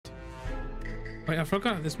Wait, I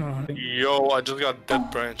forgot this one. Yo, I just got Dead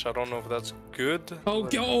Branch. I don't know if that's good. Oh,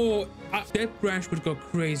 Dead Branch would go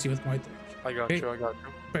crazy with my deck. I got you, I got you.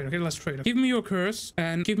 Right, okay, let's trade. Give me your curse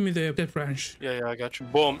and give me the Dead Branch. Yeah, I got you.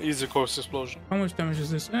 Boom, easy course explosion. How much damage is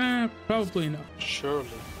this? Probably not. Surely.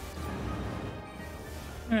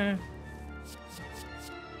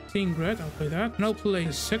 Seeing red, I'll play that. And I'll play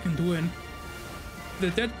the second win. The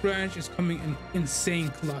Dead Branch is coming in insane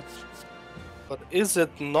clutch. But is it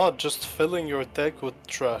not just filling your deck with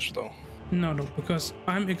trash though? No, because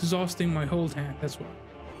I'm exhausting my whole hand, that's why.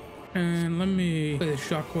 And let me play the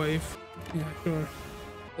Shockwave. Yeah, sure.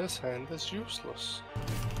 This hand is useless.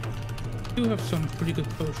 You have some pretty good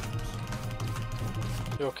potions.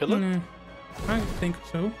 You'll kill it? I think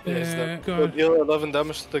so. You'll deal 11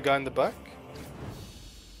 damage to the guy in the back?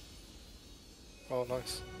 Oh,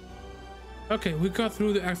 nice. Okay, we got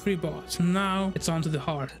through the Act 3 boss. Now it's on to the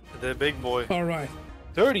hard. The big boy. Alright.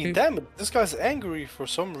 30 damage. This guy's angry for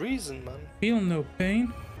some reason, man. Feel no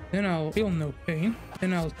pain. Then I'll feel no pain.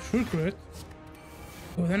 Then I'll trigger it.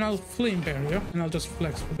 Oh, then I'll Flame Barrier. And I'll just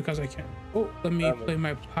flex because I can. Oh, let me play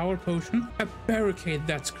my Power Potion. A Barricade,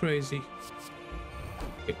 that's crazy.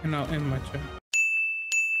 Okay, and I'll end my turn.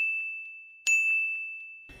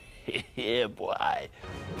 Yeah, boy.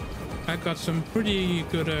 I got some pretty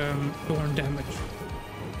good thorn damage.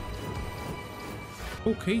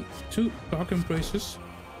 Okay, 2 Dark Embraces.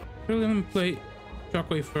 Really, I'm gonna play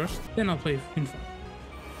Shockwave first, then I'll play Info.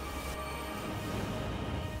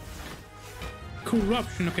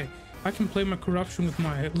 Corruption, okay. I can play my Corruption with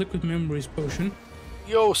my Liquid Memories potion.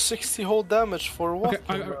 Yo, 60 whole damage for what?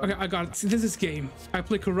 Okay, I got it. See, this is game. I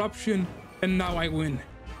play Corruption, and now I win.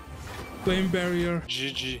 Flame Barrier.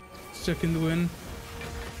 GG. Second win.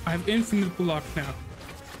 I have infinite block now.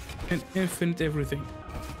 And infinite everything.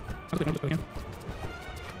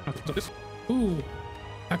 Ooh.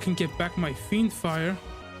 I can get back my Fiend Fire.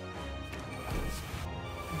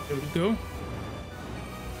 There we go.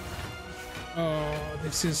 Oh,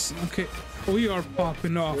 this is... Okay. We are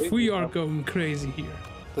popping off. We are going crazy here.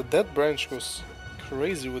 The Dead Branch goes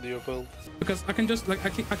crazy with your build. Because I can just, like, I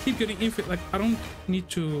keep getting infinite. Like, I don't need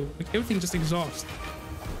to... Like, everything just exhausts.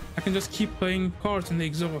 I can just keep playing cards and they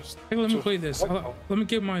exhaust. Hey, let me play this. Let me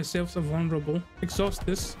give myself a vulnerable. Exhaust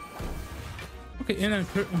this. Okay, and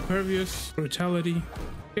Impervious, Brutality.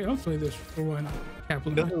 Okay, I'll play this for why not.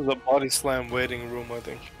 This is a body slam waiting room, I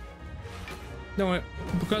think. No,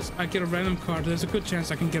 because I get a random card, there's a good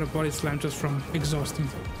chance I can get a body slam just from exhausting.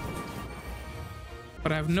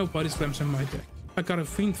 But I have no body slams in my deck. I got a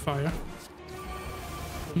Fiend Fire.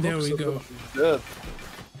 There we go. Dead.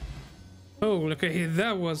 Oh, okay,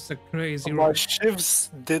 that was a crazy My shivs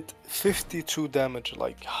did 52 damage.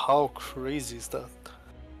 Like, how crazy is that?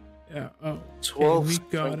 Yeah, oh, 12. we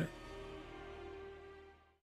got it.